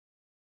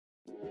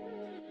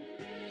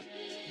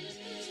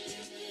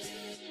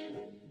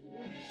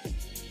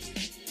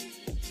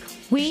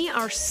We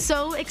are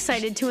so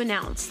excited to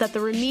announce that the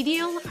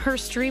Remedial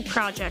Herstory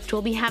Project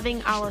will be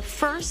having our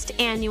first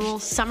annual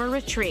summer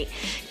retreat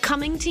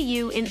coming to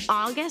you in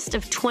August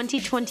of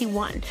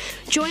 2021.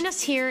 Join us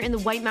here in the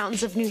White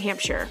Mountains of New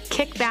Hampshire.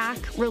 Kick back,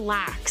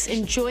 relax,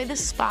 enjoy the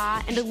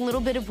spa, and a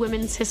little bit of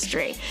women's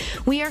history.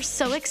 We are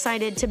so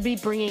excited to be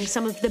bringing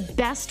some of the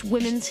best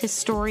women's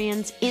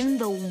historians in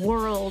the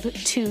world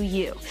to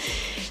you.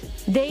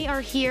 They are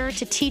here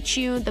to teach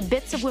you the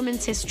bits of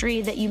women's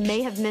history that you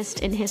may have missed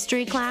in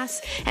history class,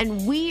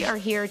 and we are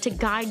here to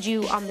guide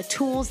you on the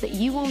tools that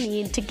you will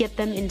need to get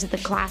them into the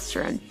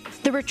classroom.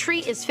 The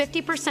retreat is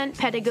 50%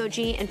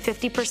 pedagogy and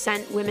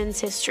 50%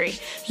 women's history.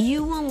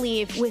 You will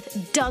leave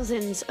with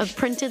dozens of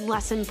printed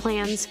lesson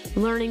plans,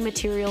 learning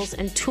materials,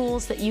 and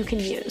tools that you can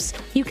use.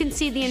 You can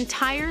see the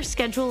entire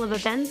schedule of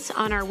events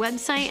on our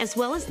website, as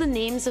well as the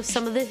names of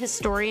some of the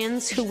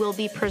historians who will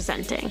be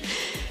presenting.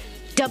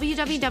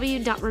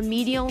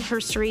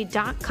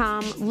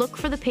 www.remedialherstory.com. Look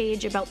for the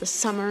page about the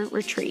summer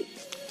retreat.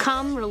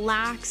 Come,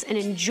 relax, and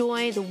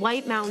enjoy the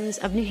White Mountains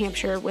of New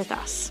Hampshire with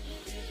us.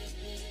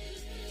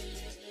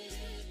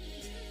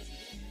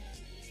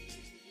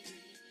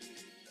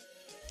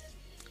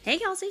 Hey,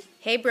 Kelsey.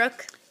 Hey,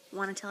 Brooke.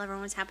 Want to tell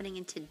everyone what's happening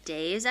in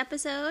today's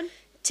episode?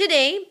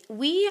 Today,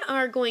 we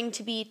are going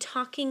to be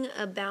talking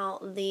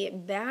about the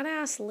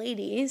badass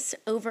ladies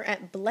over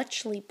at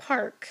Bletchly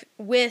Park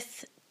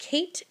with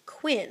Kate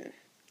Quinn,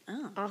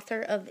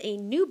 author of a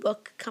new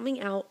book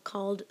coming out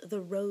called The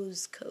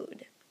Rose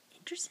Code.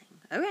 Interesting.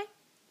 Okay,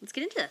 let's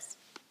get into this.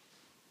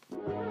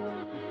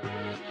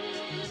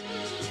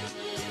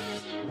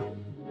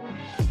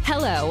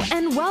 Hello,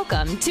 and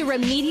welcome to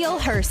Remedial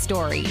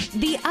Herstory,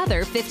 the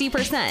other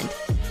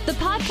 50%, the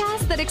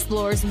podcast that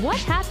explores what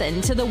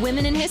happened to the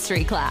women in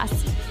history class.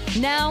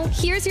 Now,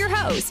 here's your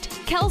host,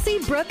 Kelsey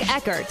Brooke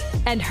Eckert,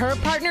 and her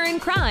partner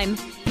in crime,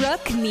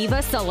 Brooke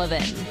Neva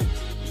Sullivan.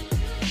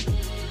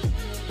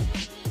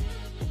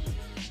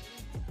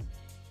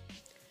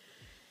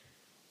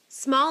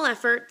 Small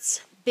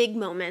efforts, big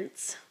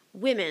moments,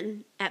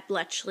 women at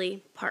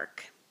Bletchly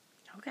Park.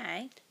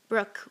 Okay.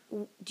 Brooke,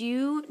 do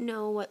you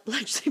know what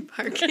Bletchly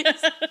Park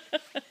is?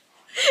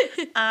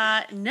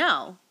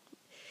 No.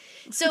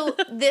 So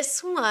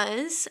this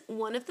was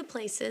one of the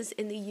places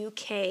in the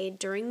UK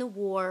during the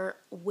war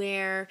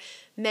where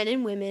men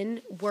and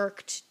women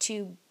worked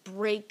to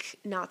break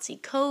Nazi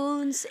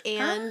codes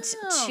and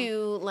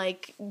to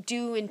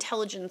do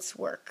intelligence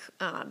work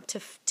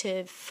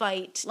to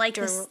fight like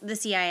the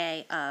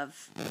CIA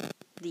of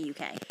the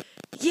UK.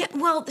 Yeah,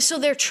 well, so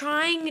they are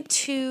trying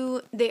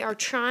to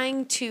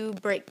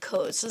break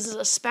codes. So this is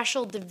a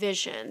special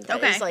division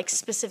that is like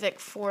specific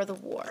for the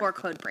war. For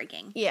code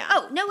breaking. Yeah.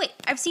 Oh, no, wait.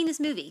 I've seen this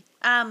movie.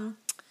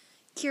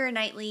 Keira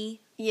Knightley.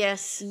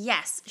 Yes.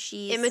 Yes,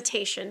 she's...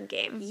 Imitation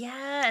Game.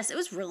 Yes, it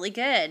was really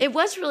good. It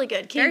was really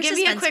good. Can you give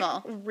me a quick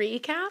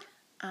recap?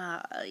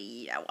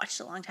 Yeah, I watched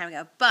it a long time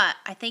ago. But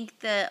I think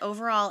the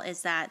overall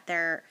is that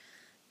Keira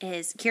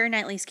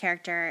Knightley's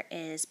character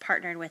is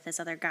partnered with this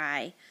other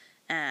guy,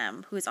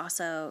 who is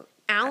also...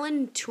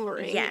 Alan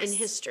Turing in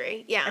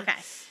history. Yeah. Okay.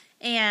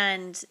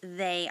 And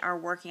they are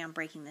working on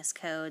breaking this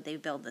code. They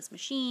build this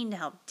machine to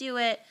help do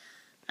it.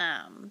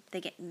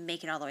 They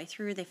make it all the way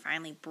through. They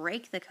finally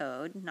break the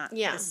code.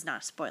 This is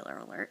not a spoiler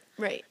alert.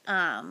 Right.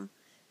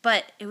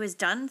 But it was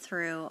done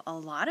through a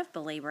lot of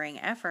belaboring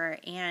effort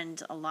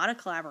and a lot of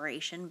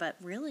collaboration, but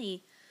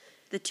really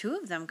the two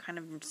of them kind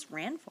of just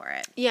ran for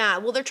it. Yeah,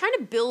 well, they're trying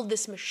to build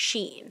this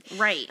machine.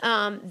 Right.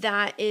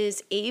 That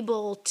is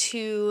able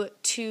to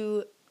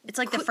it's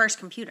like the first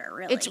computer,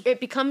 really. It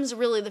becomes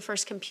really the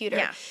first computer.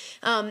 Yeah.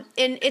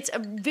 And it's a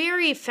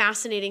very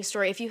fascinating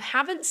story. If you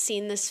haven't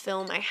seen this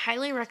film, I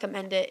highly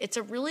recommend it. It's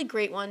a really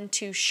great one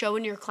to show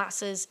in your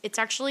classes. It's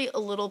actually a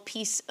little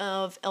piece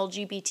of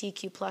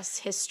LGBTQ plus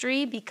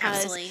history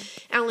because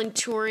Alan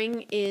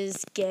Turing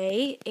is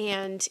gay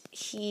and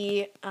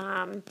he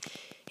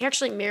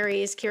actually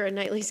marries Keira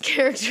Knightley's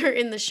character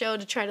in the show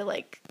to try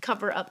to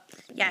cover up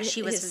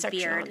she was his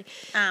beard.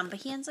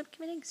 But he ends up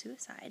committing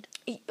suicide.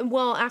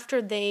 Well,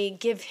 after they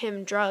give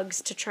him drugs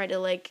to try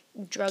to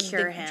drug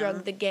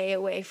the gay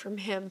away from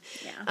him.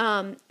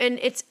 Yeah. And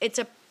it's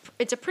a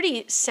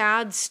pretty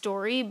sad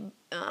story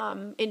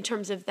in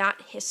terms of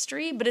that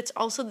history, but it's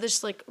also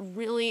this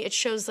really, it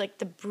shows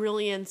the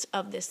brilliance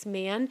of this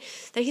man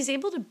that he's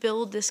able to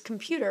build this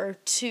computer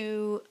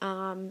to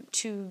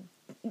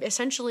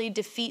essentially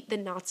defeat the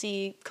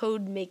Nazi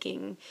code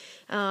making,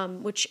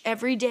 which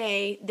every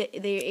day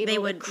they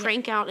would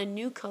crank out a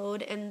new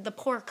code, and the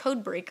poor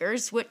code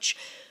breakers, which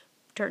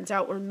turns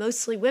out were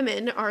mostly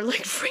women, are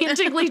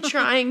frantically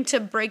trying to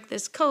break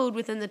this code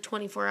within the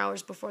 24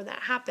 hours before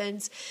that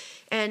happens,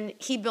 and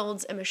he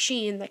builds a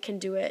machine that can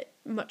do it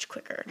much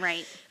quicker.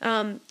 Right.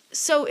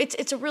 So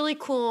it's a really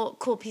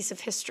cool piece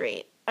of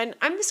history. And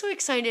I'm so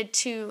excited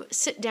to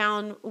sit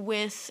down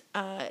with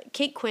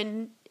Kate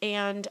Quinn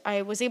and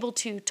I was able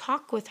to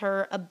talk with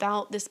her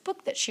about this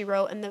book that she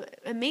wrote and the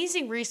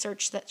amazing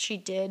research that she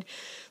did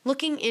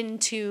looking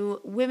into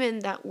women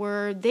that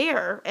were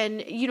there.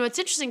 And, you know, it's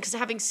interesting because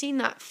having seen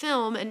that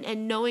film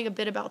and knowing a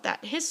bit about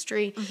that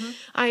history,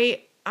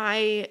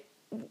 I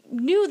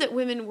knew that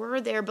women were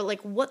there, but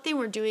like what they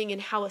were doing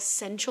and how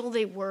essential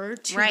they were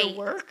to the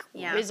work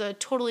is a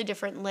totally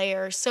different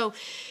layer. So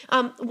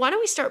why don't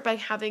we start by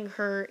having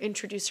her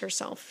introduce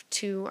herself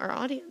to our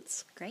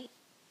audience? Great.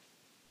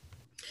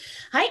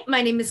 Hi,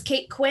 my name is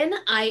Kate Quinn.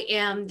 I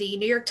am the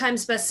New York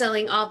Times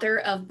bestselling author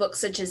of books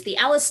such as The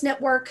Alice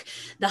Network,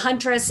 The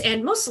Huntress,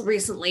 and most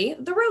recently,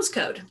 The Rose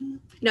Code.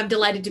 And I'm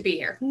delighted to be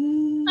here.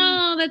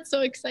 Oh, that's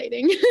so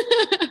exciting.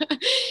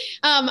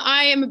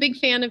 I am a big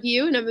fan of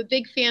you and I'm a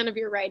big fan of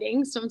your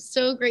writing. So I'm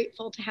so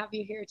grateful to have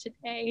you here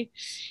today.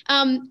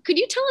 Could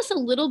you tell us a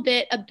little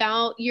bit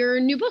about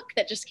your new book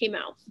that just came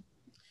out?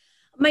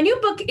 My new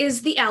book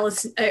is The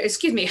Alice,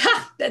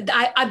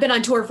 I've been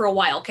on tour for a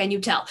while, can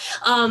you tell?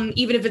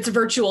 Even if it's a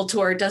virtual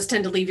tour, it does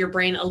tend to leave your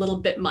brain a little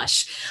bit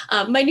mush.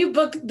 My new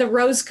book, The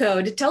Rose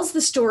Code, tells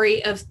the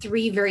story of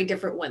three very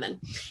different women.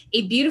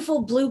 A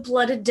beautiful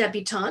blue-blooded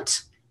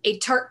debutante, a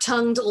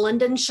tart-tongued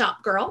London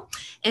shop girl,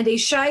 and a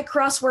shy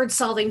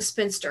crossword-solving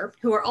spinster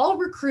who are all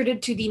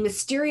recruited to the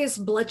mysterious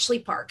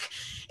Bletchly Park,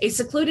 a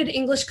secluded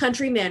English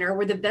country manor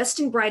where the best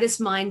and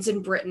brightest minds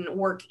in Britain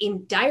work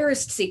in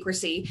direst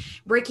secrecy,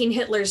 breaking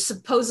Hitler's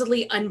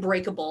supposedly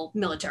unbreakable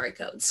military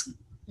codes.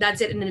 That's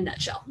it in a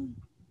nutshell.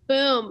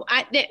 Boom.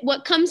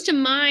 What comes to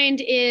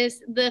mind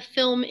is the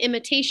film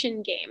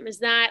Imitation Game. Is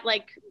that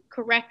like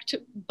correct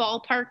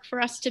ballpark for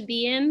us to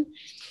be in?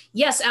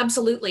 Yes,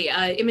 absolutely.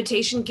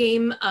 Imitation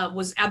Game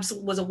was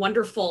a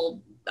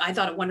wonderful, I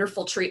thought, a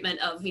wonderful treatment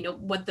of, you know,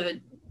 what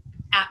the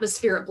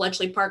atmosphere at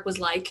Bletchley Park was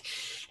like.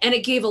 And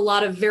it gave a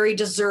lot of very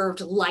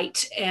deserved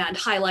light and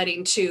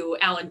highlighting to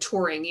Alan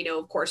Turing, you know,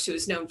 of course, who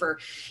is known for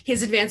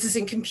his advances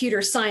in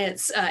computer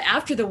science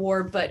after the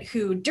war, but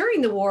who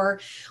during the war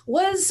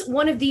was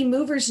one of the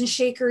movers and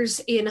shakers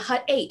in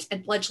Hut 8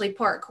 at Bletchley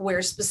Park,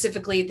 where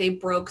specifically they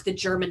broke the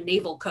German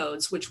naval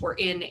codes, which were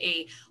in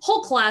a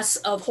whole class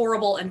of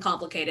horrible and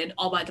complicated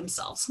all by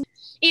themselves.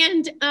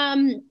 And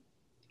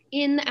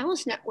in the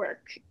Alice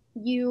Network,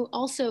 you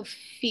also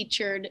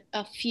featured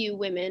a few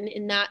women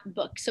in that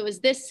book. So is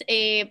this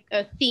a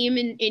theme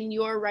in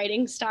your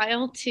writing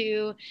style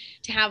to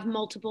have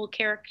multiple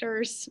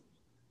characters?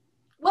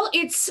 Well,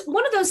 it's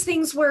one of those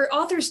things where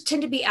authors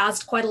tend to be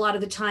asked quite a lot of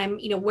the time,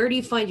 you know, where do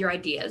you find your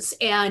ideas?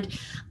 And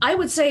I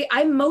would say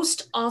I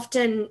most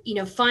often, you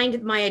know,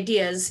 find my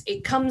ideas,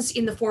 it comes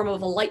in the form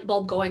of a light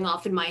bulb going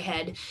off in my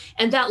head.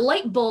 And that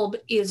light bulb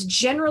is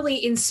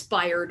generally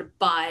inspired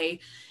by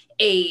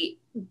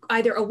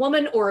either a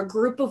woman or a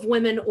group of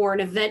women or an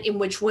event in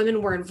which women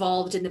were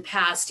involved in the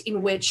past,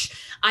 in which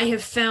I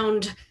have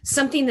found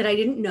something that I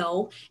didn't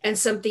know and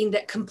something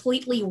that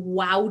completely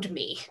wowed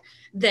me,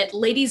 that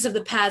ladies of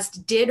the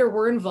past did or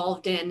were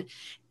involved in,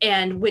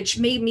 and which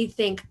made me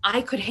think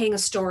I could hang a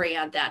story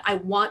on that. I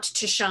want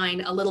to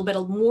shine a little bit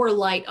of more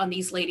light on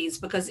these ladies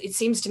because it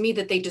seems to me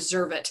that they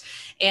deserve it.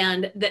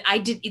 And that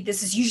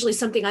this is usually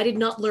something I did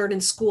not learn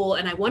in school,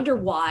 and I wonder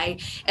why.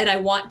 And I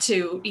want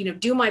to, you know,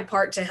 do my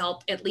part to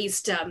help at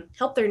least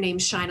help their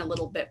names shine a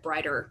little bit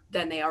brighter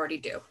than they already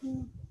do.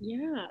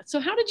 Yeah.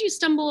 So how did you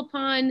stumble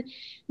upon,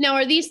 now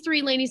are these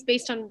three ladies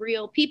based on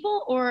real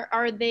people or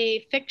are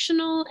they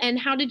fictional? And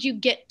how did you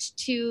get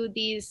to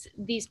these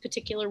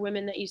particular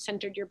women that you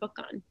centered your book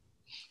on?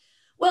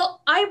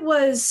 Well, I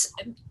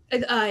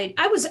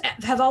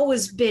have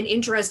always been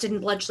interested in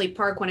Bletchley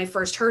Park when I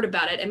first heard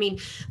about it. I mean,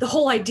 the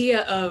whole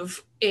idea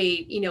of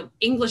a, you know,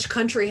 English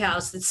country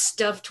house that's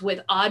stuffed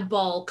with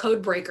oddball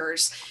code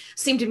breakers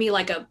seemed to me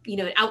like a, you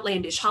know, an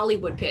outlandish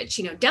Hollywood pitch,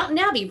 you know, Downton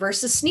Abbey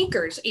versus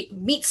Sneakers,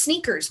 meet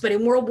Sneakers, but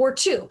in World War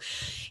II.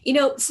 You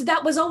know, so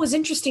that was always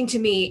interesting to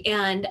me.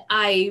 And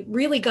I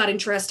really got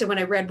interested when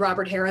I read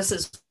Robert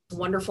Harris's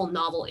wonderful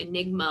novel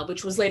Enigma,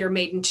 which was later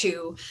made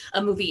into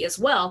a movie as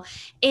well.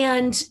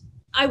 And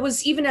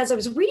even as I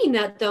was reading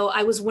that, though,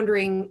 I was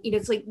wondering, you know,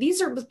 it's like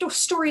the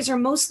stories are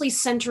mostly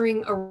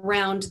centering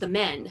around the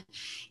men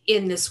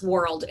in this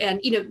world. And,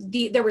 you know,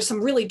 there were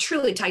some really,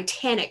 truly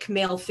titanic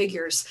male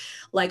figures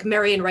like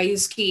Marian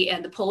Rejewski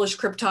and the Polish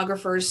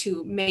cryptographers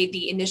who made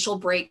the initial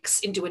breaks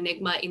into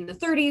Enigma in the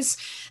 30s.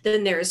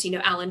 Then there's, you know,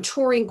 Alan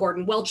Turing,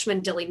 Gordon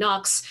Welchman, Dilly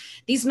Knox.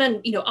 These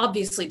men, you know,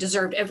 obviously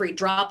deserved every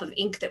drop of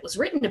ink that was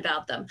written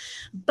about them.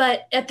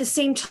 But at the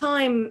same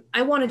time,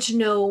 I wanted to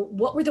know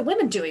what were the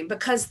women doing?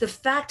 Because the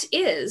fact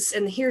is,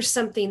 and here's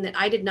something that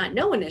I did not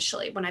know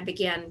initially when I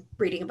began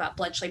reading about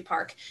Bletchley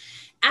Park,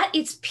 at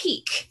its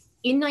peak,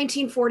 in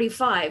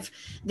 1945,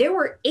 there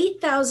were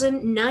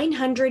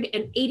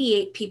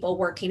 8,988 people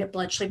working at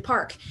Bletchley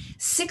Park.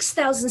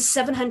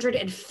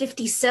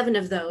 6,757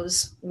 of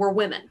those were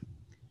women.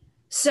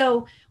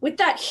 So with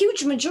that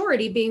huge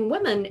majority being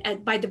women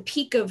by the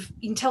peak of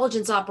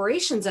intelligence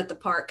operations at the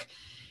park,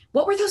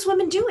 what were those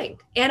women doing?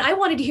 And I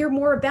wanted to hear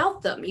more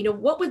about them. You know,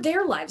 what were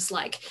their lives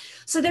like?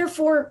 So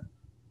therefore,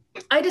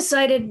 I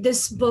decided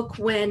this book,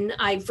 when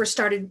I first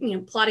started,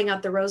 plotting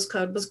out the Rose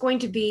Code, was going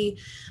to be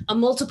a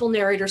multiple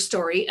narrator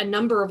story, a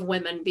number of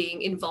women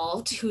being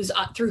involved,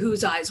 through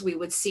whose eyes we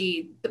would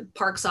see the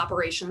park's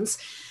operations.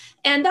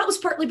 And that was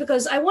partly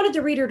because I wanted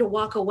the reader to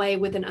walk away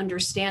with an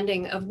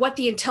understanding of what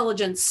the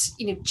intelligence,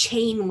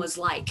 chain was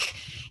like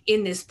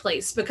in this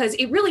place, because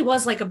it really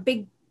was like a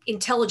big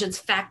intelligence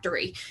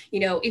factory.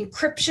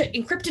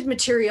 Encrypted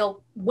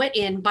material went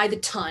in by the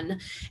ton,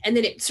 and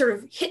then it sort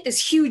of hit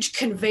this huge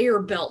conveyor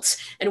belt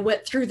and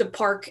went through the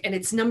park and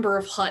its number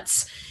of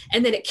huts,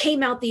 and then it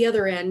came out the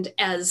other end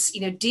as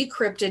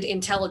decrypted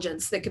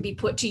intelligence that could be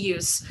put to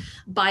use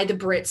by the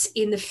Brits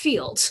in the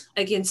field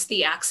against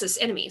the Axis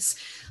enemies.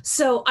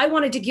 So I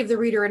wanted to give the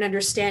reader an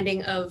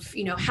understanding of,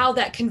 how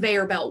that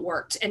conveyor belt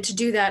worked. And to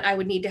do that, I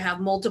would need to have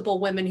multiple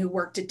women who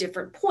worked at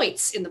different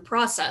points in the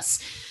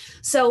process.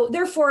 So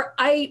therefore,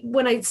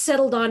 when I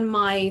settled on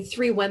my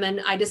 3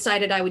 women, I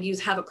decided I would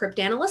have a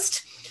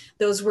cryptanalyst.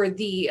 Those were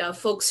the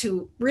folks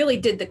who really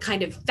did the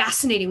kind of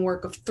fascinating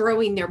work of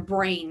throwing their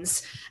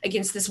brains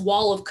against this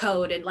wall of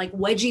code and like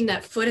wedging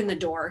that foot in the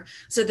door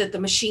so that the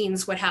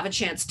machines would have a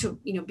chance to,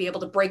 be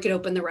able to break it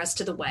open the rest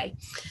of the way.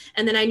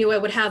 And then I knew I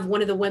would have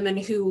one of the women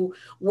who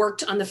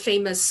worked on the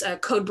famous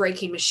code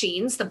breaking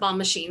machines, the bomb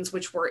machines,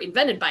 which were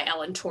invented by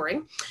Alan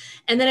Turing.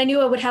 And then I knew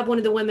I would have one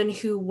of the women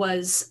who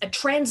was a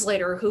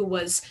translator, who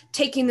was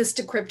taking this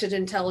decrypted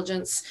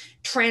intelligence,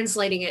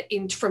 translating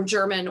it from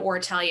German or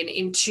Italian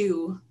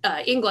into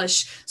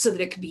English so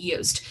that it could be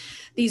used.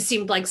 These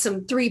seemed like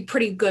some 3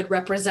 pretty good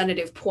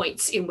representative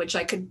points in which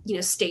I could,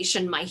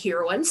 station my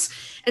heroines.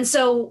 And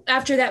so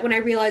after that, when I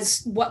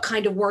realized what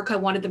kind of work I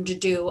wanted them to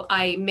do,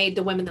 I made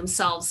the women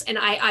themselves, and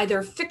I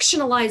either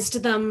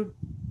fictionalized them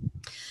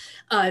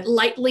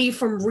lightly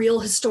from real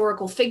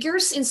historical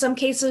figures in some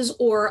cases,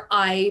 or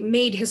I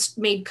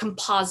made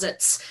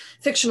composites,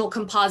 fictional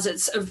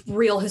composites of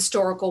real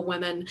historical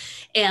women.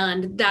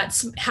 And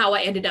that's how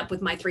I ended up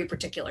with my 3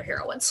 particular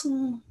heroines.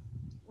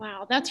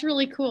 Wow, that's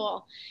really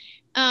cool.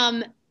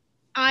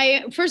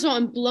 First of all,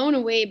 I'm blown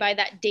away by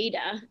that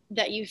data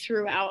that you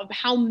threw out of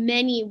how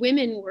many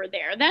women were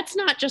there. That's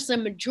not just a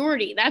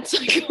majority. That's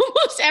like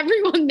almost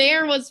everyone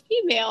there was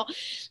female.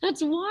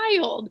 That's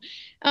wild.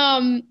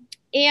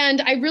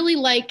 And I really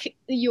like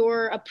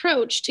your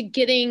approach to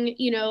getting,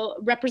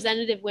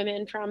 representative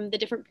women from the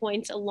different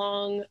points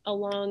along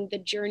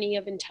the journey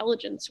of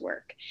intelligence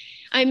work.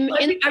 I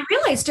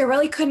realized I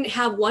really couldn't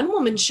have one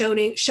woman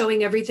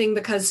showing everything,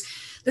 because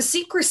the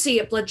secrecy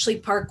at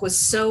Bletchly Park was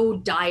so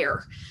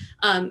dire.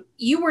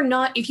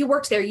 If you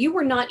worked there, you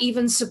were not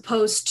even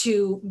supposed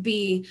to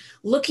be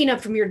looking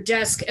up from your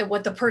desk at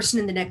what the person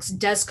in the next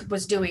desk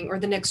was doing or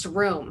the next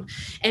room.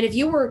 And if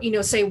you were,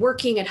 say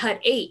working at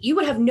Hut 8, you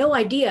would have no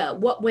idea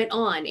what went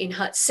on in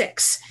Hut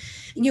 6.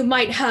 You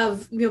might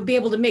have, be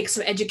able to make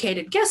some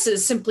educated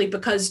guesses simply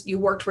because you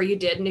worked where you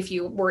did. And if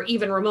you were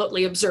even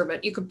remotely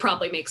observant, you could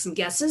probably make some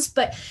guesses,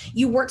 but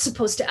you weren't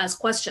supposed to ask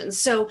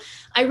questions. So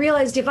I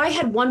realized if I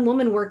had one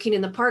woman working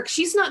in the park,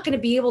 she's not going to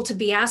be able to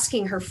be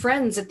asking her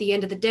friends at the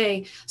end of the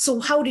day, so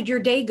how did your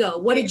day go?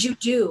 What did you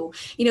do?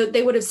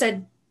 They would have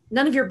said,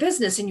 none of your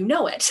business, and it.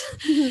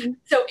 Mm-hmm.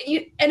 So,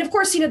 and of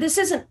course, this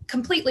isn't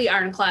completely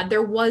ironclad.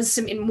 There was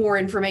some more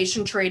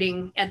information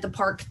trading at the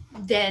park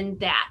than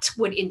that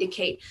would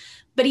indicate.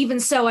 But even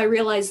so, I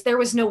realized there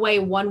was no way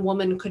one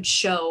woman could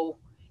show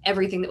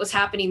everything that was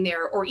happening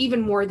there, or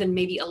even more than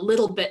maybe a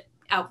little bit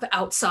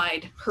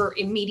outside her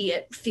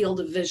immediate field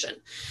of vision.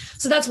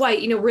 So that's why,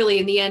 really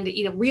in the end,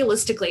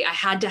 realistically, I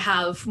had to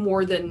have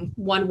more than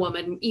one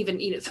woman. Even,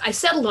 if I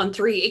settled on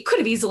 3, it could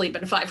have easily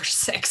been 5 or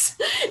 6,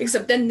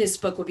 except then this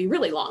book would be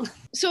really long.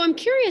 So I'm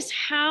curious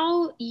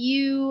how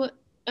you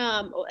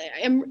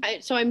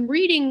I'm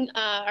reading, or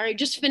I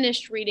just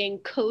finished reading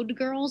Code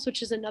Girls,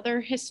 which is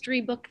another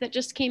history book that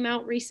just came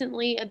out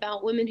recently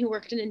about women who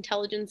worked in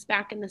intelligence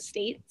back in the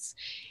States.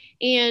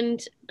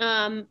 And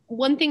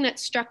one thing that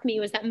struck me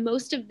was that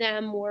most of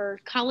them were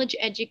college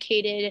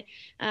educated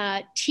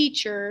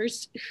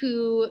teachers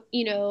who,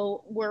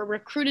 were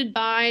recruited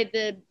by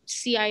the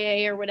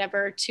CIA or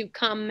whatever to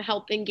come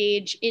help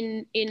engage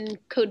in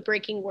code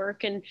breaking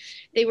work. And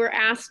they were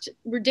asked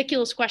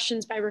ridiculous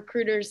questions by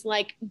recruiters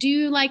like, do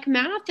you like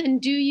math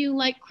and do you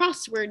like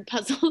crossword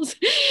puzzles?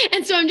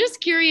 And so I'm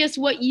just curious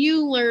what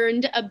you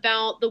learned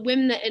about the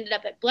women that ended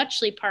up at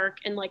Bletchly Park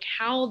and like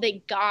how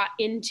they got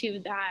into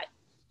that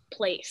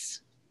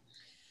place.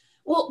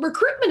 Well,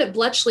 recruitment at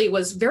Bletchly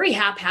was very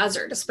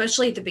haphazard,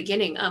 especially at the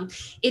beginning.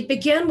 It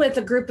began with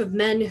a group of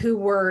men who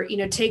were,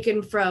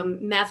 taken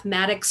from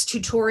mathematics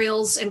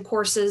tutorials and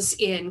courses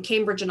in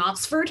Cambridge and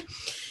Oxford,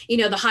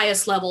 the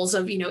highest levels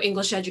of,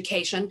 English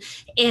education.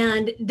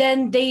 And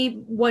then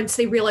once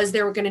they realized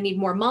they were going to need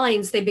more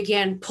minds, they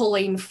began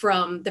pulling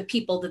from the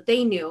people that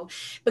they knew,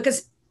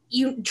 because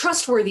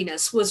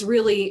trustworthiness was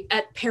really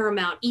at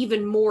paramount,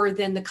 even more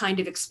than the kind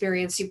of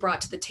experience you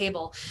brought to the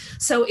table.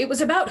 So it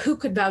was about who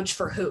could vouch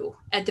for who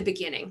at the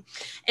beginning.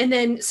 And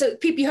then, so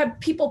you had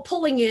people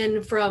pulling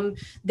in from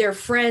their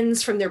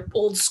friends, from their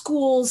old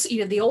schools.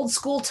 The old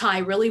school tie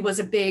really was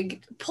a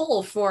big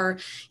pull for,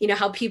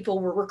 how people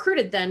were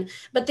recruited then,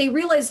 but they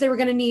realized they were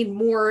going to need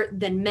more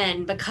than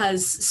men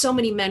because so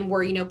many men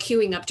were,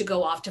 queuing up to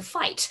go off to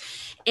fight.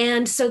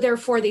 And so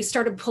therefore they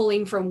started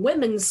pulling from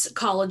women's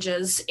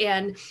colleges,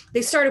 and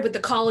they started with the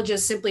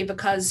colleges simply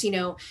because,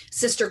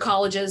 sister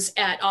colleges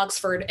at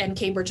Oxford and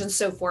Cambridge and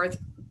so forth,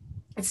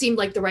 it seemed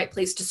like the right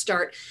place to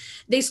start.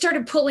 They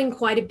started pulling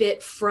quite a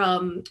bit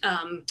from,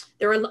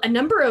 there were a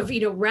number of,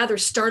 rather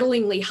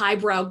startlingly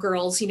highbrow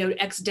girls,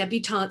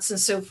 ex-debutantes and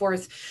so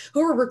forth,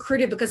 who were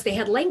recruited because they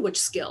had language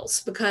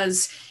skills,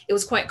 because it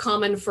was quite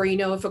common for,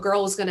 if a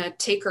girl was going to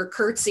take her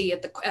curtsy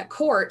at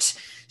court,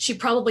 she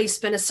probably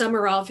spent a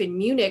summer off in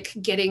Munich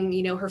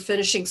getting, her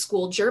finishing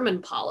school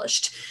German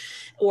polished,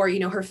 or,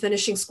 her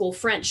finishing school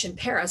French in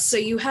Paris. So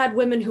you had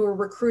women who were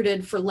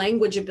recruited for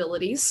language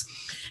abilities.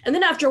 And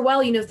then after a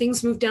while,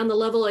 things moved down the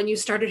level and you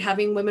started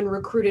having women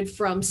recruited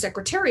from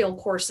secretarial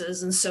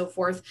courses and so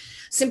forth,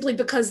 simply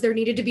because there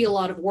needed to be a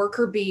lot of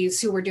worker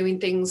bees who were doing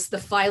things, the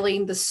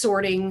filing, the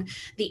sorting,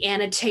 the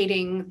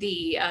annotating,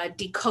 the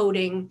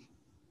decoding.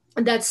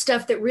 That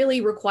stuff that really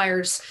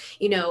requires,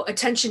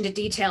 attention to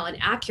detail and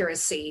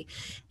accuracy.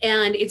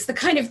 And it's the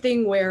kind of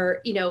thing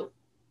where,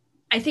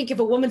 I think if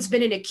a woman's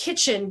been in a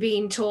kitchen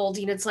being told,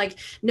 it's like,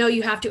 no,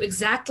 you have to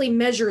exactly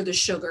measure the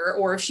sugar,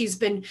 or if she's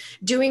been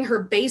doing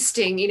her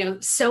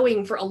basting,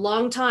 sewing for a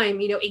long time,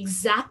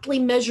 exactly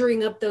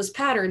measuring up those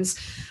patterns,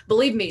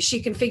 believe me,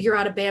 she can figure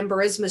out a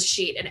Bambarismus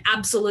sheet and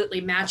absolutely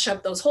match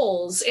up those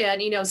holes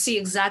and, see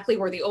exactly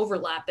where the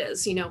overlap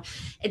is.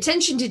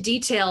 Attention to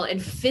detail and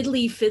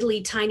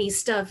fiddly tiny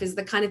stuff is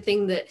the kind of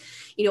thing that,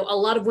 a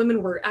lot of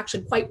women were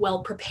actually quite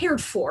well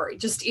prepared for,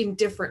 just in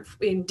different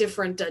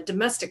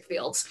domestic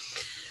fields.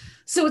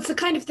 So it's the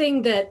kind of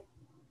thing that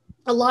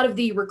a lot of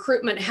the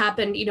recruitment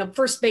happened,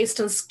 first based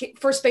on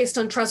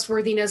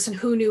trustworthiness and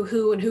who knew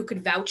who and who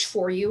could vouch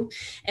for you.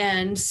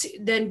 And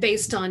then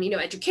based on,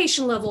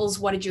 education levels,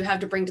 what did you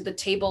have to bring to the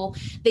table?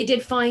 They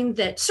did find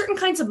that certain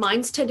kinds of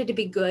minds tended to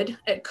be good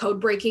at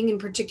code breaking, in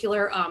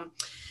particular,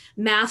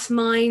 math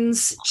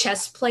minds,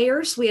 chess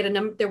players.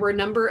 There were a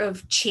number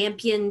of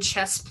champion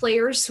chess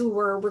players who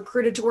were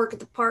recruited to work at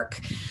the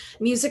park.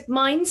 Music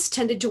minds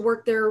tended to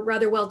work there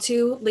rather well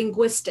too.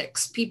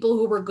 Linguistics, people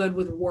who were good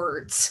with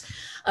words.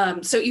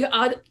 So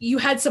you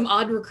had some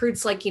odd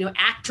recruits like,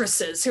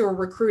 actresses who were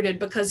recruited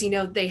because,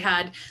 they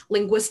had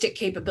linguistic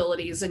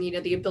capabilities and,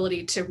 the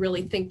ability to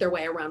really think their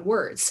way around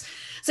words.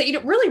 So,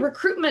 really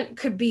recruitment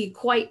could be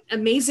quite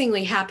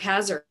amazingly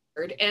haphazard.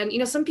 And,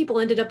 some people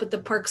ended up at the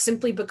park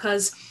simply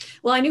because,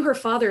 well, I knew her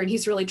father and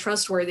he's really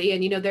trustworthy.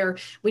 And,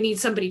 we need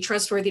somebody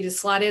trustworthy to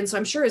slot in. So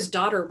I'm sure his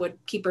daughter would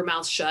keep her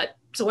mouth shut.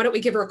 So why don't we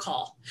give her a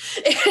call?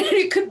 And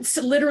it could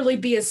literally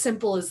be as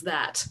simple as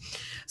that.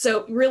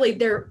 So really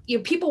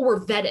people were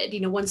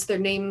vetted, once their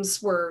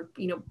names were,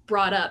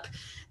 brought up,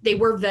 they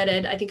were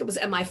vetted. I think it was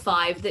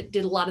MI5 that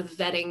did a lot of the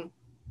vetting.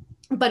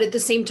 But at the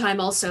same time,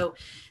 also,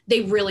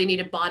 they really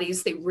needed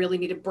bodies. They really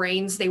needed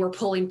brains. They were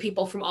pulling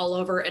people from all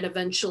over. And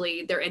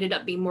eventually there ended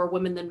up being more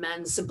women than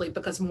men, simply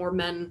because more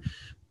men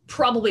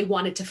probably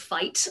wanted to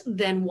fight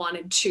than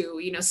wanted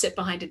to, sit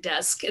behind a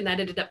desk. And that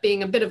ended up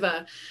being a bit of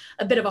a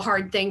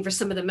hard thing for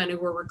some of the men who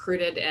were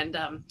recruited, and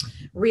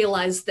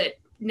realized that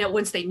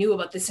once they knew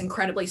about this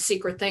incredibly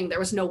secret thing, there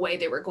was no way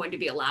they were going to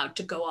be allowed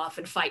to go off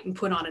and fight and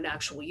put on an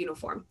actual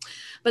uniform.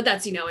 But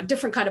that's, a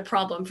different kind of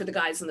problem for the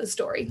guys in this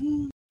story.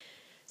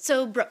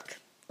 So, Brooke,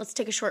 let's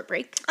take a short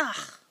break.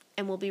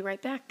 And we'll be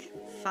right back.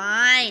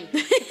 Fine.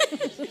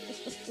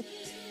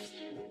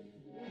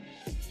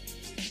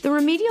 The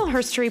Remedial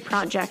Herstory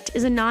Project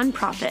is a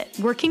nonprofit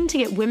working to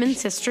get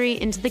women's history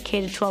into the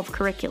K-12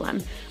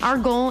 curriculum. Our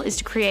goal is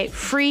to create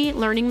free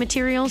learning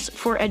materials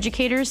for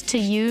educators to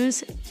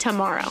use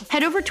tomorrow.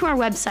 Head over to our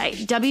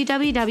website,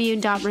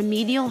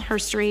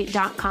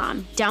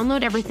 www.remedialherstory.com.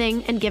 Download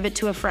everything and give it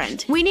to a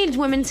friend. We need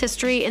women's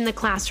history in the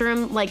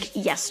classroom like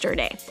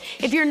yesterday.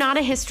 If you're not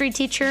a history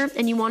teacher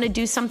and you want to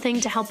do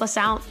something to help us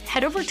out,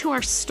 head over to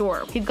our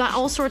store. We've got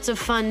all sorts of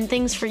fun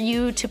things for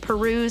you to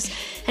peruse,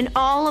 and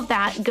all of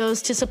that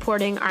goes to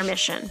supporting our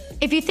mission.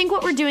 If you think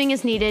what we're doing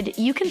is needed,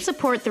 you can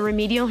support the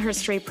Remedial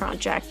Herstory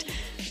Project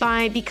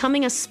by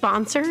becoming a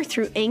sponsor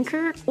through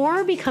Anchor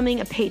or becoming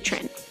a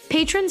patron.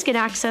 Patrons get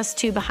access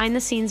to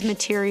behind-the-scenes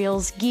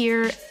materials,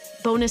 gear,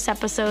 bonus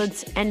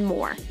episodes, and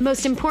more.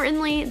 Most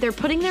importantly, they're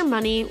putting their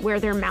money where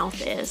their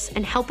mouth is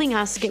and helping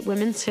us get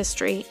women's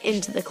history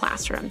into the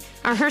classroom.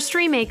 Our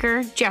herstory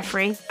maker,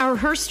 Jeffrey, our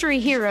herstory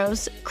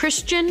heroes,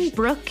 Christian,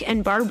 Brooke,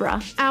 and Barbara,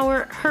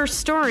 our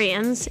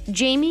herstoryans,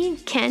 Jamie,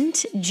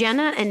 Kent,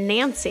 Jenna, and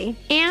Nancy,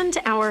 and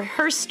our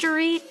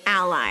herstory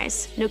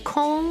allies,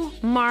 Nicole,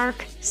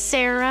 Mark,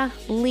 Sarah,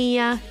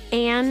 Leah,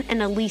 Anne,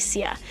 and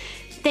Alicia.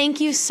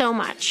 Thank you so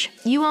much.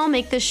 You all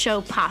make this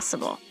show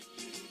possible.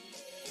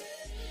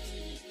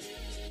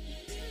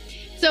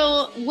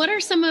 So what are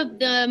some of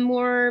the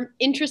more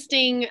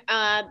interesting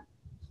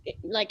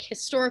like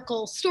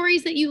historical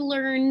stories that you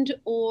learned,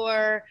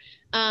 or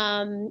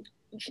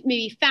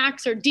maybe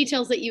facts or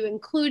details that you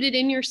included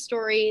in your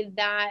story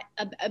that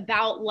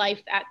about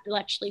life at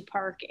Bletchley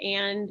Park,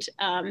 and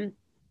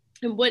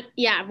what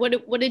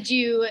did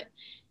you,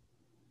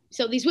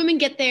 so these women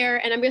get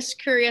there, and I'm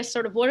just curious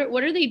sort of what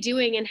are they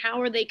doing and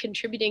how are they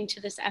contributing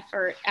to this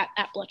effort at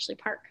Bletchley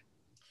Park?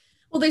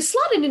 Well, they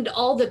slotted into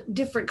all the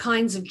different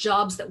kinds of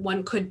jobs that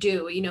one could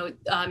do.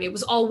 It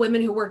was all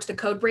women who worked the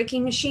code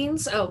breaking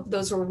machines. Oh,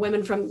 those were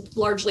women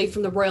largely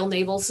from the Royal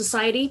Naval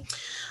Society,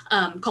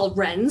 called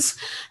Wrens,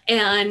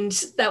 and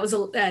that was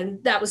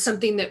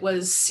something that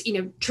was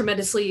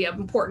tremendously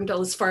important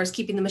as far as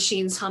keeping the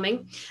machines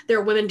humming. There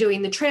are women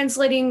doing the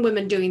translating,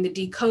 women doing the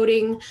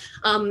decoding.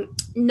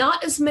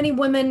 Not as many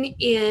women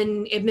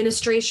in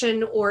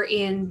administration or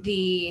in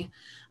the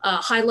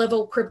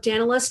high-level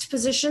cryptanalyst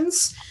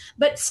positions.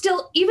 But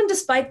still, even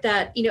despite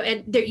that,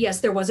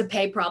 there was a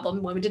pay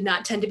problem. Women did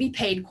not tend to be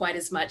paid quite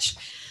as much.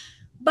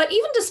 But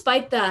even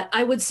despite that,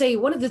 I would say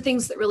one of the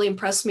things that really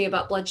impressed me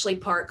about Bletchley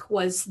Park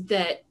was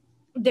that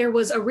there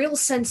was a real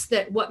sense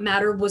that what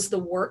mattered was the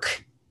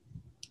work.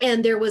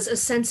 And there was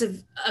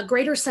a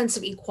greater sense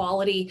of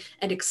equality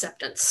and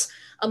acceptance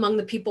among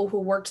the people who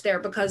worked there,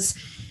 because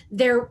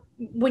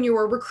when you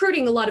were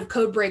recruiting a lot of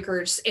code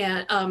breakers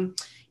and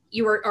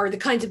you are the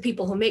kinds of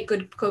people who make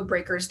good code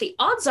breakers, the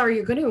odds are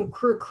you're going to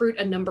recruit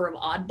a number of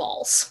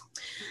oddballs.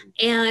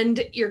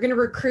 And you're going to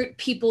recruit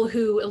people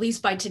who, at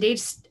least by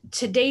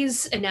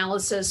today's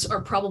analysis,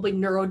 are probably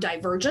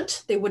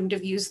neurodivergent. They wouldn't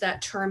have used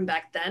that term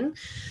back then,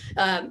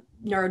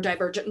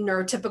 neurodivergent,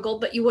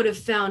 neurotypical, but you would have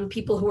found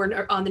people who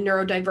are on the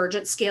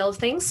neurodivergent scale of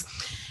things.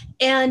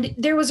 And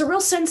there was a real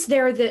sense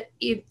there that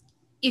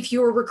if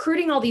you were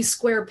recruiting all these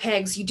square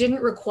pegs, you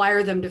didn't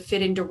require them to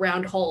fit into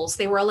round holes.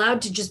 They were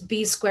allowed to just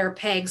be square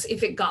pegs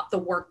if it got the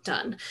work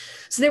done.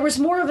 So there was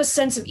more of a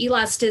sense of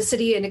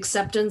elasticity and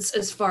acceptance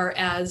as far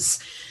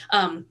as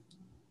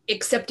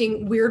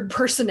accepting weird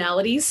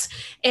personalities,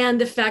 and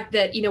the fact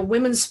that,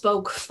 women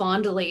spoke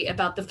fondly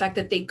about the fact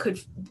that they could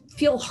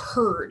feel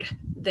heard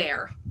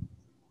there,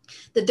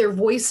 that their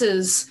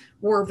voices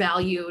were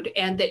valued,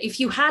 and that if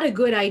you had a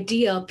good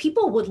idea,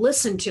 people would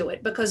listen to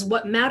it, because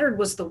what mattered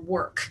was the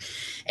work.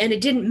 And it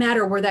didn't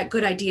matter where that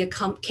good idea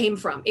came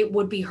from, it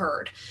would be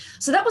heard.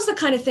 So that was the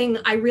kind of thing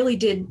I really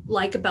did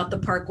like about the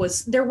park,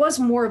 was there was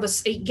more of a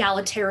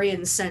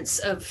egalitarian sense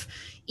of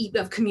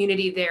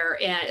community there,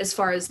 as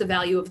far as the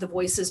value of the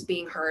voices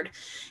being heard.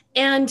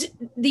 And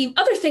the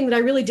other thing that I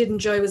really did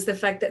enjoy was the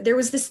fact that there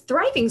was this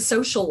thriving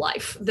social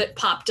life that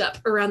popped up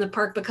around the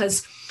park,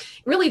 because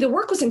really the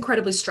work was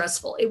incredibly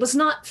stressful. It was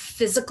not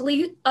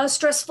physically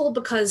stressful,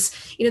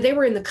 because they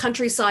were in the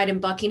countryside in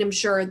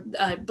Buckinghamshire.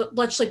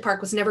 Bletchley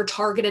Park was never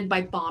targeted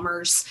by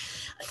bombers.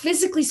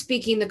 Physically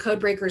speaking, the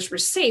code breakers were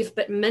safe,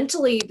 but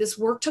mentally this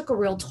work took a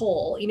real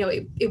toll.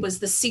 It was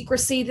the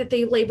secrecy that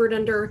they labored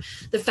under,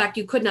 the fact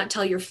you could not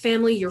tell your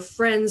family, your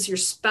friends, your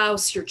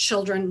spouse, your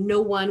children,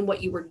 no one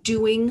what you were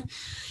doing.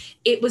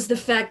 It was the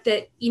fact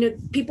that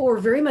people were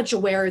very much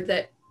aware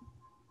that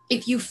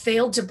if you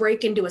failed to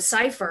break into a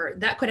cipher,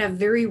 that could have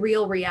very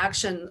real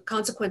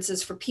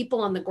consequences for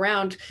people on the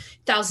ground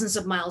thousands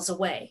of miles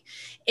away.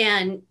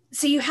 And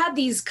so you had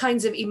these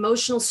kinds of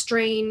emotional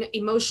strain,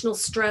 emotional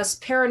stress,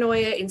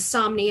 paranoia,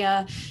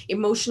 insomnia,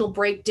 emotional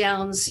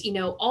breakdowns,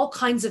 all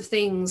kinds of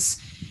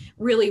things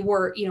really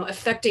were,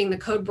 affecting the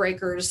code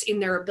breakers in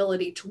their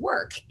ability to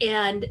work.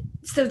 And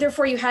so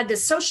therefore you had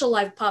this social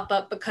life pop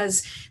up,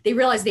 because they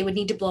realized they would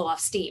need to blow off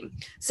steam.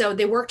 So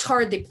they worked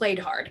hard, they played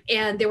hard.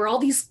 And there were all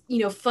these,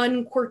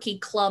 fun, quirky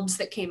clubs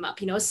that came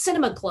up, a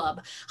cinema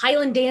club,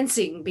 Highland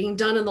dancing being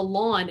done on the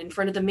lawn in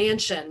front of the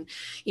mansion,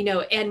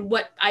 and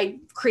what I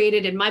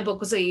created in my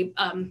book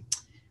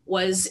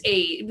was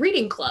a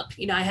reading club.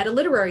 I had a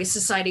literary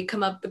society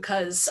come up,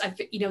 because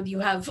you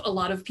have a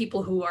lot of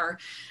people who are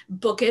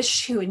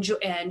bookish, who enjoy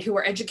and who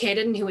are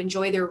educated and who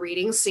enjoy their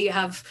readings. So you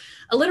have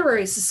a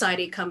literary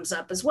society comes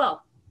up as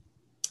well.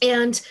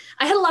 And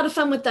I had a lot of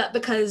fun with that,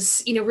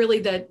 because, really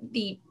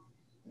the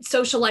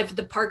social life at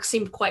the park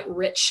seemed quite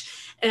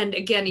rich. And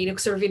again,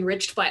 sort of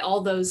enriched by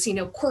all those,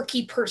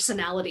 quirky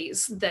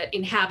personalities that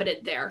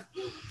inhabited there.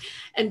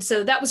 And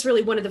so that was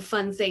really one of the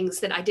fun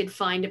things that I did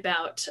find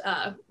about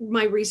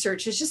my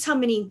research, is just how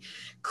many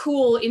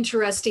cool,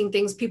 interesting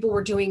things people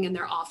were doing in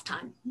their off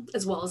time,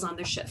 as well as on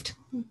their shift.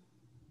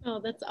 Oh,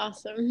 that's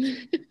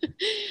awesome.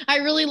 I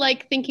really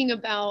like thinking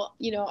about,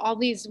 all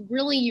these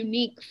really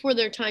unique for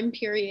their time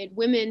period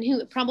women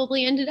who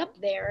probably ended up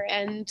there,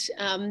 and,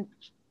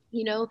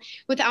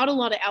 without a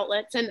lot of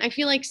outlets. And I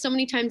feel like so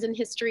many times in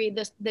history,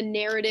 the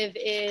narrative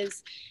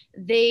is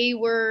they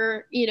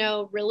were,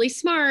 really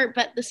smart,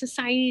 but the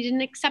society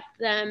didn't accept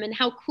them, and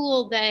how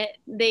cool that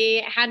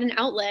they had an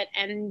outlet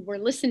and were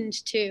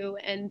listened to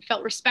and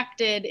felt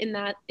respected in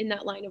that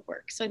line of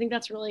work. So I think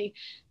that's really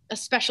a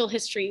special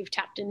history you've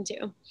tapped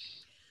into.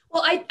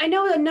 Well, I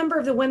know a number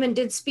of the women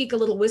did speak a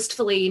little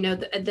wistfully,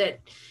 that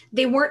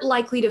they weren't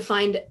likely to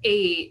find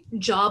a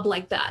job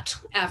like that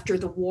after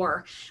the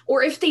war.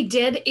 Or if they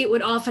did, it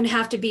would often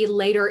have to be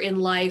later in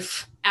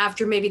life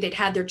after maybe they'd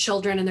had their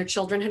children and their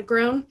children had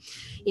grown.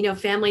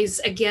 Families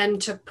again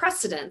took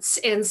precedence.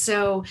 And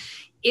so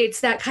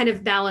it's that kind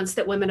of balance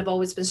that women have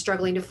always been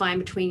struggling to find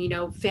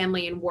between,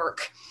 family and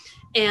work.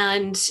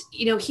 And,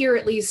 here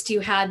at least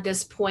you had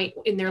this point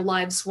in their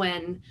lives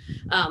when,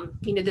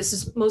 this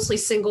is mostly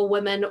single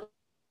women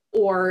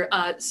or,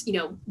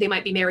 they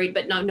might be married,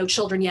 but no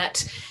children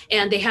yet.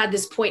 And they had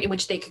this point in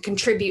which they could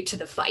contribute to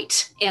the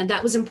fight. And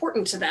that was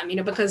important to them,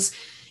 because,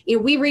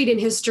 we read in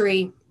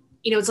history,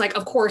 it's like,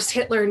 of course,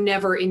 Hitler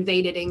never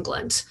invaded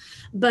England.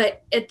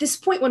 But at this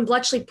point when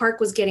Bletchley Park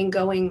was getting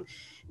going,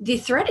 the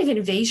threat of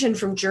invasion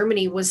from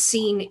Germany was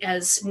seen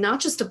as not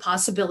just a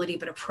possibility,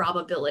 but a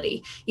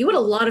probability. You had a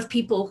lot of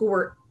people who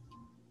were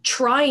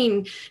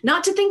trying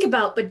not to think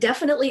about, but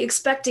definitely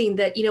expecting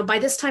that, by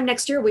this time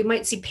next year, we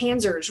might see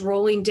panzers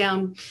rolling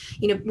down,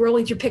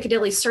 rolling through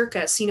Piccadilly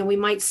Circus. We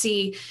might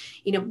see,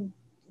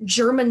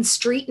 German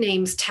street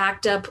names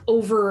tacked up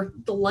over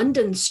the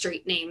London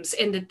street names,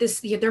 and that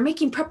they're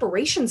making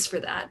preparations for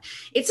that.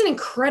 It's an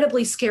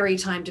incredibly scary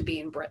time to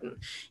be in Britain.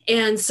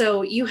 And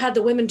so you had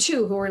the women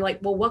too, who were like,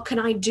 well, what can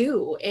I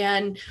do?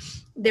 And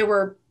there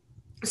were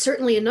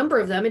certainly a number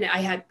of them, and I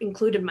had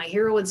included my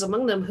heroines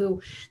among them,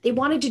 who they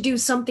wanted to do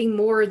something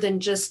more than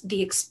just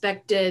the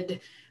expected,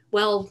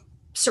 well,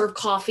 serve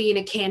coffee in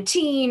a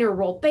canteen or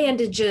roll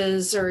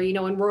bandages or,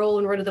 enroll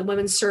in one of the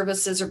women's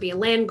services or be a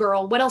land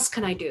girl. What else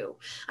can I do?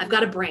 I've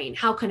got a brain.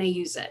 How can I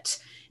use it?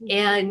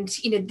 And,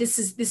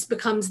 this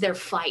becomes their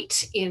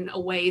fight in a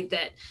way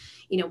that,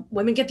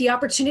 women get the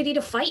opportunity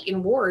to fight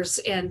in wars,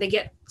 and they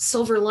get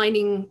silver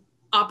lining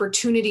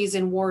opportunities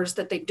in wars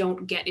that they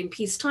don't get in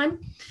peacetime.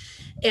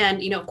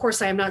 And, of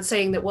course, I am not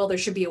saying that, well, there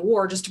should be a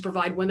war just to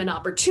provide women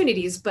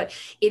opportunities, but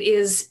it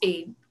is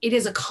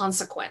a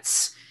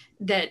consequence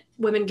that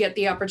women get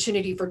the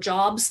opportunity for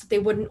jobs that they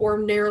wouldn't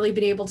ordinarily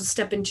been able to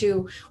step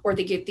into, or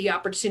they get the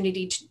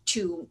opportunity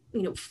to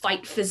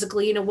fight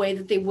physically in a way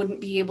that they wouldn't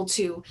be able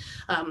to.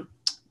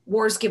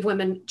 Wars give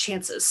women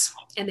chances,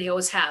 and they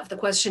always have. The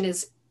question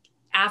is,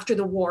 after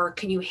the war,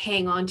 can you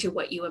hang on to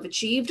what you have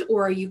achieved,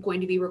 or are you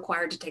going to be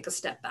required to take a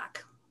step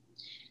back?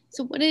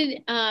 So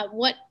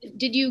what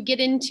did you get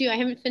into? I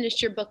haven't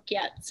finished your book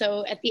yet.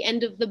 So at the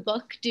end of the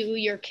book, do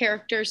your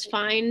characters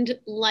find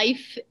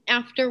life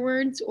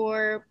afterwards,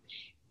 or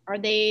are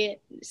they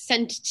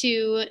sent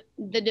to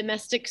the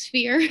domestic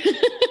sphere?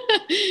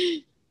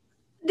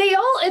 They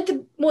all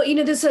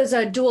this is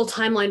a dual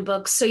timeline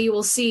book. So you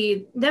will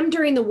see them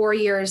during the war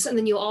years, and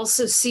then you'll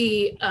also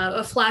see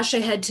a flash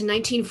ahead to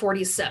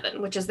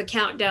 1947, which is the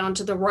countdown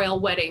to the royal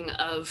wedding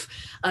of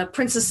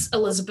Princess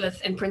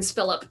Elizabeth and Prince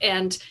Philip.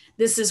 And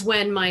this is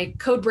when my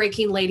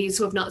code-breaking ladies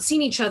who have not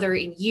seen each other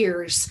in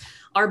years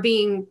are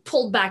being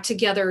pulled back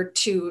together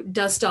to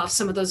dust off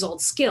some of those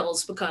old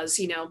skills because,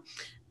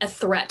 a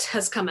threat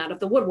has come out of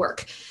the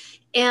woodwork.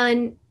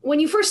 And when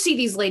you first see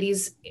these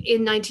ladies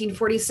in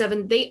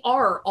 1947, they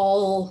are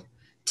all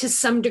to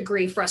some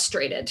degree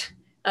frustrated.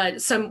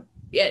 And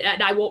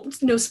I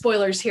won't, no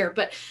spoilers here,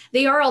 but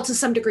they are all to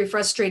some degree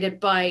frustrated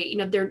by,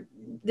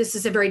 this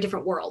is a very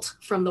different world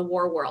from the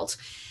war world.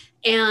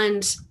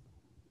 And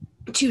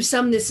to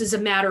some, this is a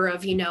matter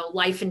of,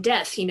 life and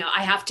death.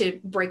 I have to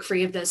break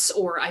free of this,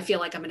 or I feel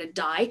like I'm going to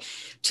die.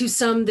 To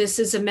some, this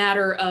is a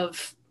matter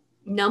of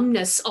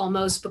numbness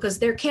almost, because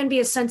there can be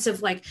a sense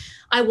of like,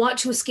 I want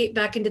to escape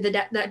back into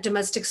that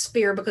domestic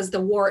sphere because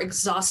the war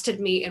exhausted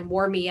me and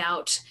wore me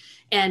out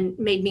and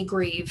made me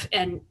grieve.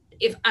 And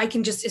if I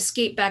can just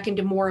escape back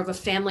into more of a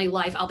family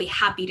life, I'll be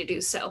happy to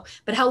do so.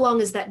 But how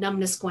long is that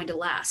numbness going to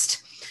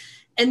last?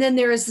 And then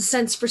there is the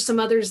sense for some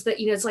others that,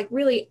 it's like,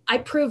 really, I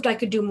proved I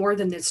could do more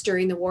than this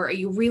during the war. Are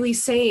you really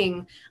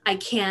saying I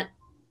can't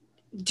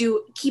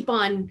keep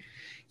on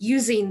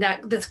using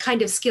the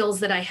kind of skills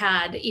that I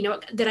had,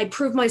 that I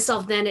proved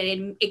myself then,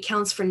 and it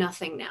counts for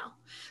nothing now?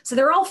 So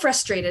they're all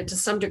frustrated to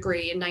some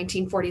degree in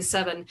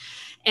 1947.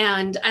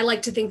 And I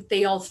like to think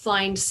they all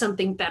find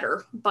something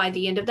better by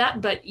the end of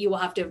that, but you will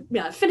have to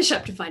finish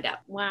up to find out.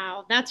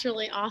 Wow, that's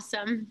really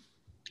awesome.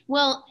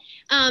 Well,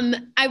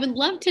 I would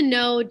love to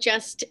know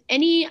just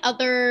any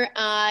other,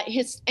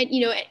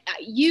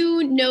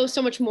 you know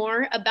so much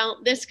more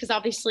about this because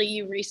obviously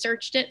you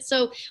researched it.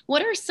 So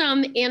what are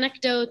some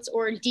anecdotes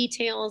or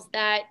details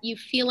that you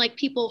feel like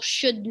people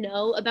should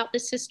know about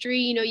this history?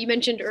 You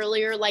mentioned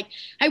earlier, like,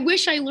 I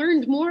wish I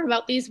learned more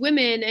about these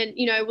women and,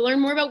 I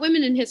learned more about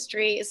women in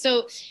history.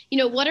 So,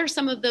 what are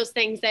some of those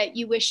things that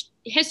you wish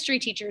history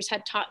teachers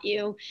had taught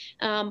you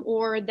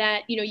or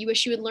that, you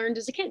wish you had learned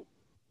as a kid?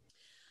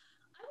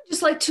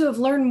 Just like to have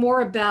learned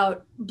more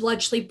about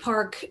Bletchley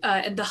Park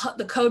and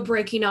the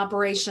code-breaking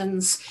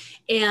operations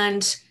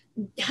and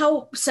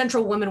how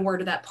central women were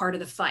to that part of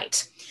the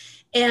fight.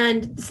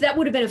 And that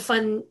would have been a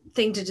fun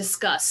thing to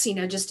discuss,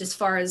 just as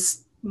far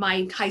as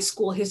my high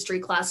school history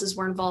classes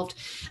were involved.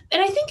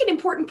 And I think an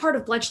important part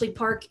of Bletchley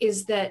Park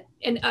is that,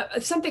 and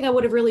something I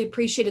would have really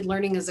appreciated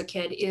learning as a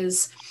kid,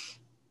 is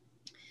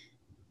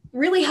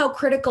really how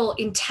critical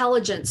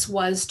intelligence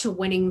was to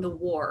winning the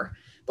war.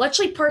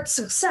 Bletchley Park's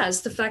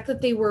success, the fact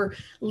that they were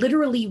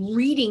literally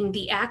reading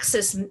the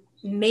Axis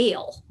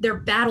mail, their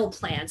battle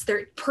plans,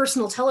 their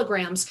personal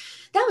telegrams,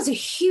 that was a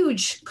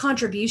huge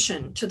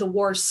contribution to the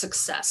war's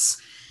success.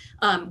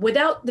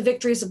 Without the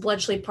victories of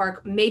Bletchley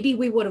Park, maybe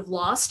we would have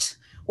lost,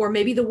 or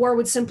maybe the war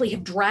would simply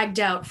have dragged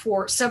out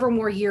for several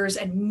more years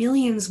and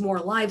millions more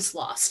lives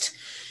lost.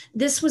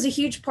 This was a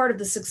huge part of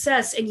the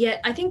success. And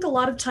yet I think a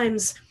lot of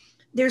times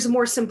there's a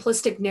more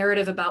simplistic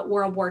narrative about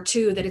World War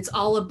II, that it's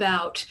all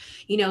about,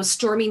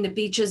 storming the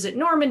beaches at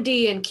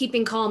Normandy and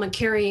keeping calm and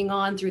carrying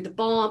on through the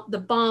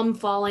bomb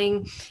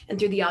falling and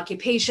through the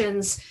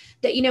occupations,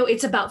 that,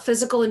 it's about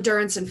physical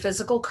endurance and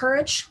physical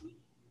courage.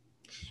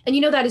 And,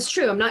 that is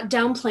true. I'm not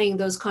downplaying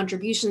those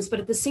contributions,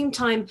 but at the same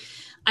time,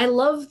 I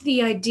love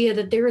the idea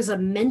that there is a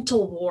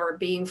mental war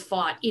being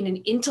fought in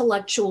an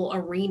intellectual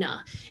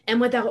arena. And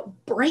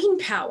without brain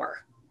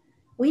power,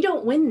 we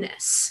don't win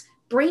this.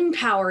 Brain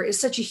power is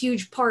such a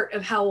huge part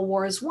of how a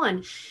war is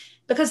won.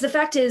 Because the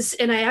fact is,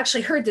 and I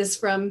actually heard this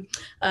from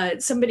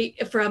someone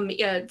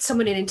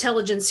in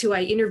intelligence who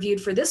I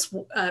interviewed for this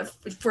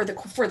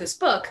for this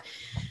book.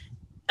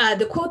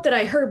 The quote that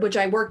I heard, which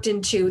I worked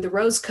into the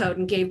Rose Code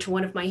and gave to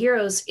one of my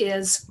heroes,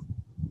 is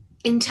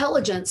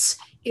intelligence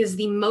is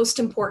the most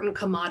important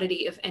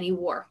commodity of any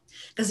war.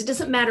 Because it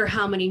doesn't matter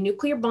how many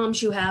nuclear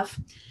bombs you have,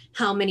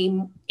 how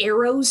many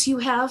arrows you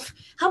have,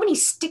 how many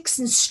sticks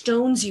and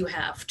stones you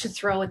have to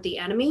throw at the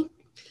enemy.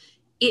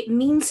 It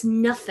means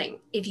nothing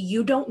if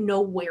you don't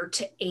know where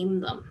to aim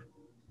them.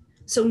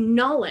 So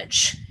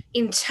knowledge,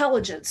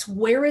 intelligence,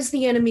 where is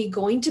the enemy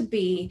going to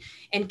be,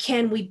 and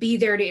can we be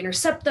there to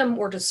intercept them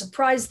or to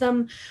surprise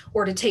them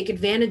or to take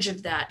advantage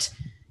of that?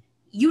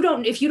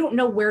 If you don't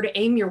know where to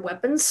aim your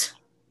weapons,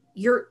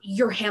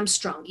 you're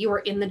hamstrung, you are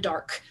in the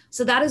dark.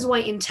 So that is why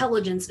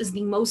intelligence is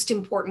the most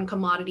important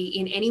commodity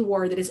in any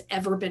war that has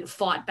ever been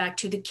fought, back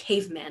to the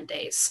caveman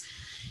days.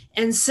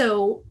 And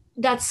so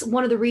that's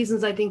one of the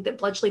reasons I think that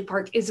Bletchley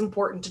Park is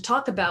important to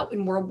talk about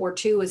in World War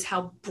II, is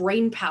how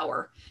brain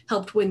power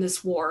helped win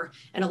this war.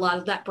 And a lot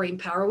of that brain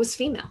power was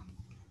female.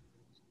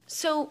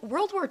 So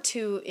World War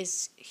II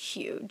is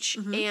huge.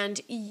 Mm-hmm.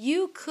 And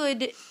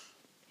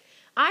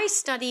I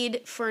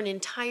studied for an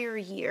entire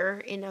year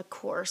in a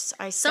course.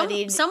 Some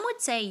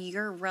would say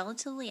you're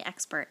relatively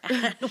expert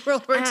at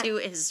World War II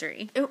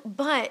history.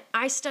 But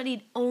I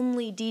studied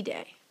only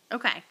D-Day.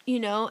 Okay.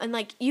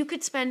 And you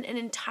could spend an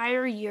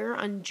entire year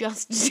on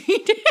just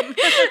D-Day.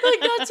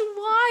 That's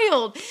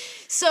wild.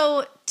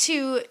 So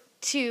to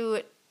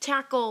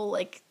tackle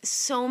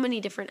so many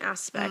different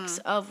aspects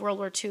of World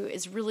War II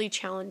is really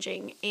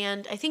challenging.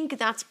 And I think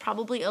that's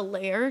probably a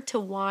layer to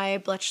why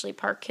Bletchley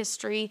Park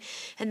history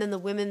and then the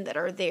women that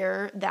are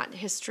there, that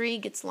history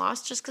gets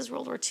lost, just because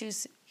World War II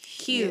is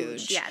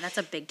huge. Yeah, that's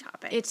a big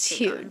topic. It's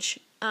huge.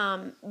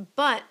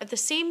 But at the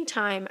same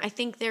time, I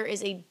think there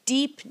is a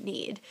deep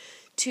need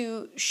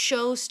to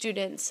show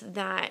students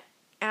that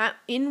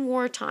in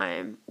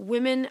wartime,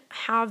 women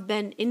have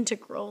been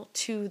integral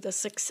to the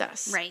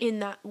success in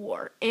that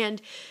war.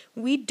 And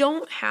we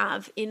don't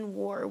have in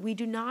war, we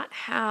do not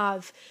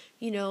have,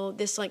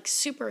 this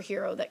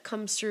superhero that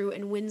comes through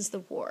and wins the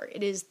war.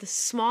 It is the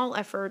small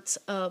efforts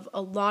of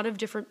a lot of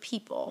different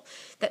people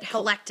that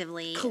help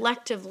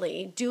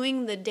collectively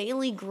doing the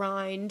daily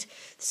grind,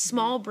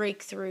 small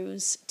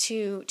breakthroughs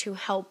to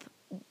help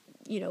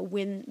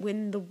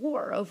win the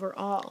war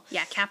overall.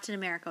 Yeah, Captain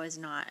America is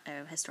not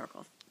a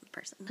historical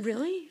person.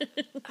 Really?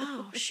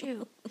 Oh,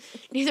 shoot.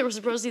 Neither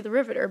was Rosie the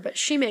Riveter, but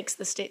she makes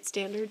the state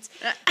standards.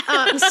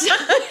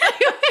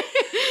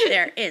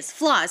 There is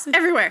flaws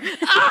everywhere.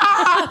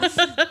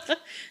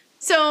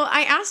 So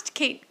I asked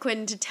Kate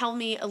Quinn to tell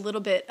me a little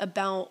bit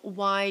about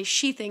why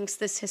she thinks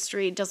this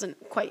history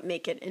doesn't quite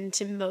make it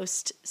into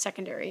most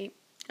secondary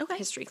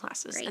history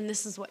classes. Great. And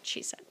this is what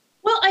she said.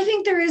 Well, I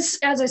think there is,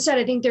 as I said,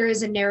 I think there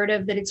is a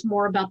narrative that it's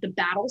more about the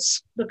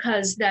battles,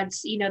 because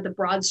that's, the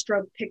broad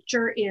stroke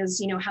picture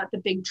is, how the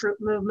big troop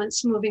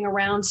movements moving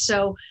around.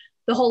 So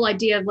the whole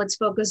idea of let's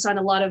focus on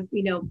a lot of,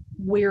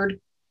 weird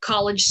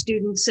college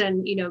students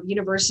and,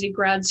 university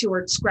grads who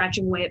are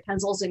scratching away at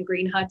pencils in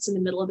green huts in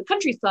the middle of the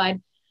countryside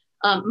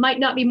might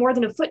not be more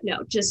than a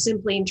footnote, just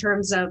simply in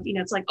terms of,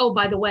 it's like, oh,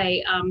 by the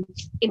way,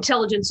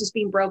 intelligence is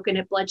being broken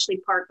at Bletchley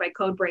Park by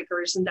code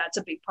breakers, and that's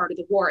a big part of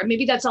the war. And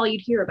maybe that's all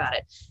you'd hear about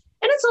it.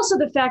 And it's also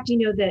the fact,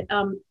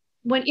 that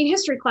when in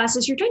history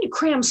classes, you're trying to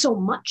cram so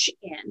much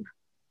in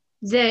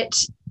that,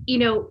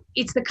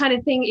 it's the kind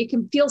of thing, it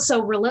can feel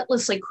so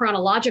relentlessly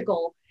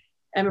chronological.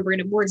 I remember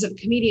in the words of a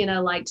comedian I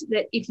liked,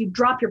 that if you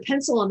drop your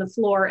pencil on the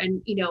floor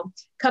and,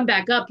 come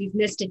back up, you've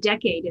missed a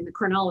decade in the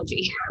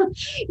chronology.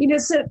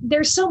 So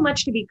there's so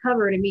much to be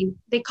covered. I mean,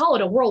 they call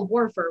it a world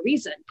war for a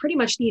reason. Pretty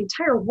much the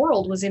entire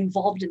world was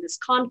involved in this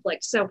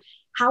conflict. So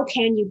how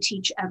can you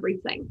teach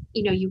everything?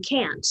 You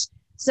can't.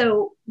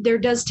 So there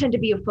does tend to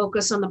be a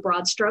focus on the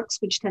broad strokes,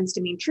 which tends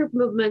to mean troop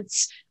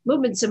movements,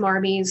 movements of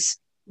armies,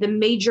 the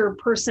major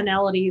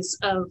personalities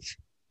of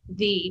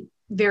the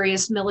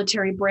various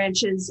military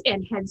branches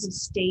and heads of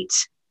state.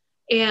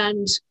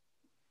 And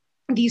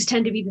these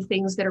tend to be the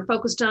things that are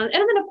focused on. And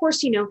then, of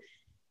course,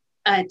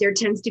 there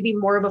tends to be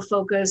more of a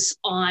focus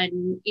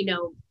on,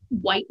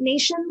 white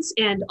nations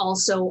and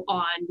also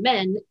on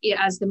men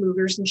as the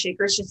movers and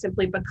shakers, just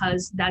simply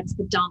because that's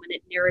the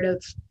dominant narrative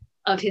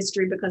of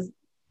history, because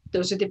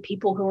those are the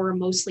people who are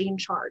mostly in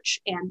charge.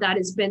 And that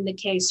has been the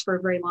case for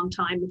a very long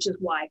time, which is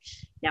why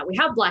now we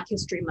have Black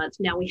History Month.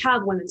 Now we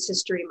have Women's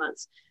History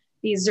Month.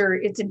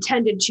 It's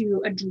intended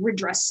to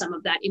redress some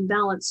of that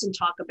imbalance and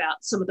talk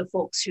about some of the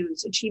folks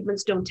whose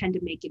achievements don't tend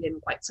to make it in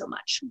quite so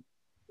much.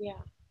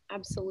 Yeah,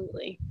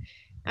 absolutely.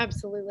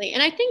 Absolutely.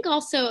 And I think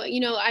also,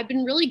 I've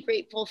been really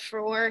grateful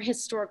for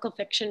historical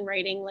fiction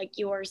writing like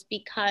yours,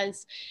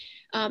 because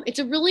it's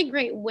a really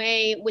great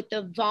way, with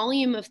the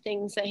volume of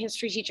things that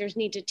history teachers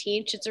need to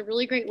teach. It's a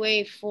really great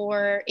way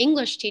for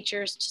English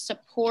teachers to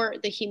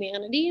support the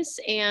humanities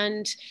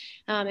and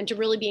to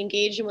really be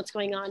engaged in what's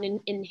going on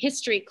in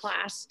history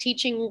class,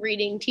 teaching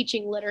reading,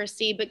 teaching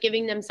literacy, but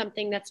giving them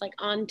something that's like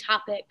on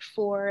topic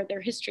for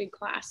their history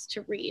class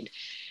to read.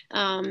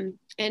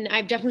 And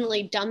I've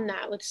definitely done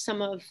that with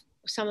some of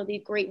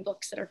the great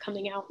books that are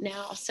coming out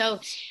now. So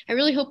I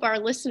really hope our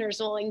listeners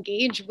will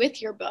engage with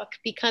your book,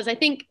 because I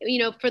think,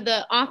 for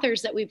the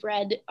authors that we've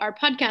read, our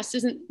podcast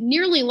isn't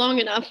nearly long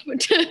enough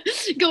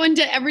to go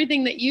into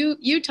everything that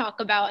you talk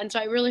about. And so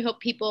I really hope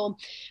people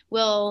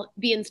will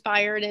be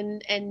inspired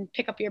and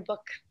pick up your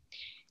book.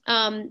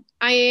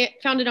 I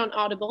found it on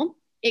Audible.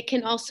 It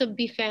can also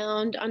be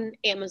found on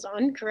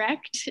Amazon,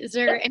 correct? Is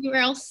there anywhere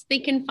else they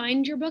can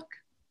find your book?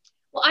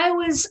 Well, I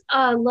always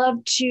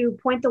love to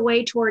point the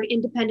way toward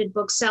independent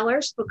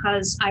booksellers,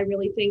 because I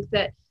really think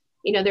that,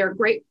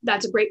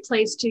 that's a great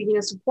place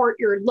to, support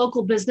your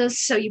local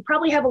business. So you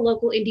probably have a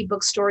local indie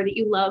bookstore that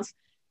you love.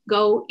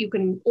 You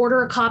can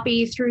order a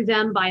copy through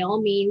them by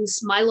all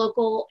means. My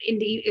local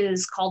indie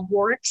is called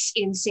Warwick's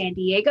in San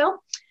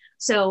Diego.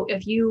 So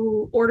if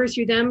you order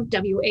through them,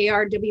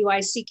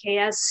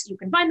 WARWICKS, you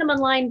can find them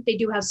online. They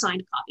do have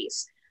signed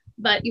copies.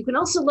 But you can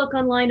also look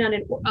online on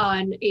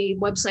a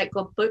website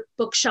called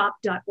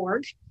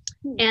bookshop.org.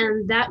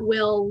 And that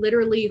will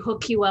literally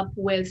hook you up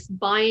with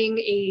buying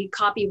a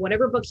copy,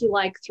 whatever book you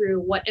like, through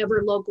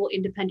whatever local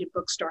independent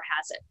bookstore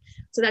has it.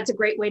 So that's a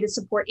great way to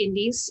support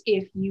indies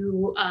if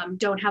you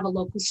don't have a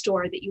local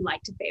store that you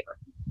like to favor.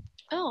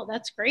 Oh,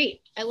 that's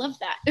great. I love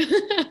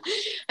that.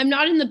 I'm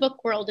not in the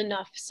book world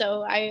enough,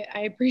 so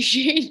I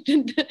appreciate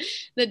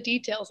the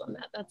details on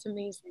that. That's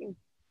amazing.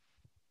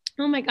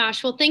 Oh my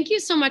gosh. Well, thank you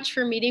so much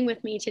for meeting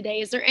with me today.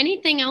 Is there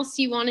anything else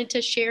you wanted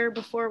to share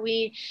before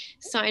we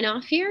sign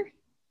off here?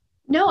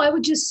 No, I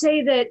would just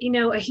say that,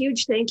 a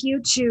huge thank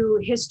you to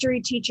history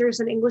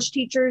teachers and English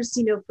teachers,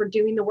 for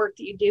doing the work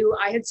that you do.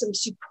 I had some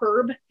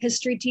superb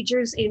history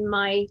teachers in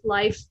my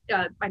life.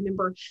 I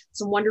remember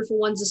some wonderful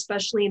ones,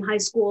 especially in high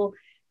school,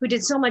 who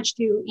did so much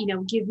to,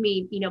 give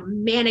me,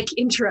 manic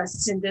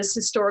interests in this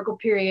historical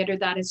period or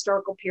that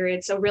historical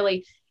period. So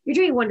really, you're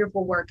doing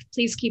wonderful work.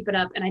 Please keep it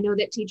up. And I know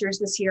that teachers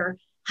this year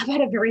have had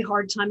a very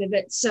hard time of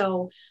it.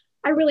 So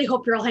I really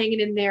hope you're all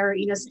hanging in there.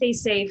 Stay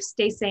safe,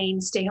 stay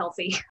sane, stay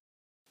healthy.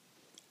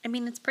 I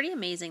mean, it's pretty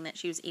amazing that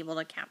she was able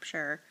to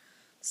capture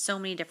so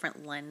many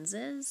different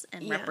lenses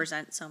and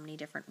represent so many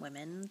different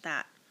women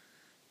that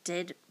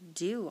did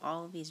do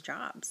all of these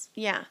jobs.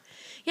 Yeah.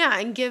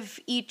 And give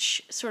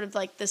each sort of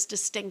like this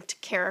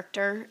distinct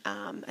character.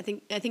 I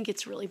think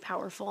it's really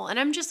powerful. And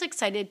I'm just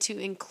excited to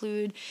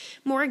include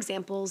more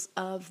examples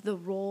of the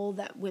role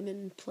that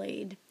women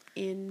played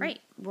in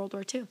World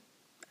War II.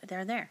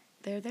 They're there.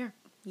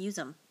 Use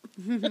them.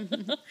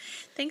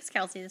 Thanks,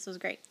 Kelsey. This was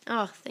great.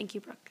 Oh, thank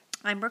you, Brooke.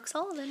 I'm Brooke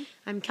Sullivan.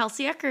 I'm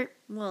Kelsey Eckert.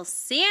 We'll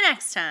see you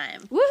next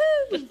time.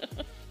 Woohoo!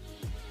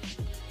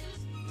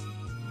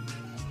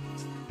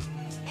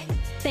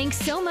 Thanks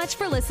so much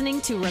for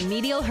listening to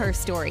Remedial Her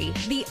Story,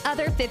 The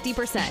Other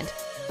 50%.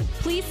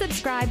 Please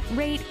subscribe,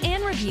 rate,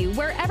 and review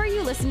wherever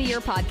you listen to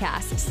your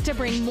podcasts to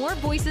bring more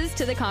voices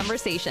to the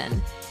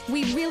conversation.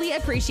 We really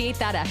appreciate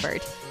that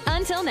effort.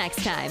 Until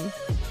next time.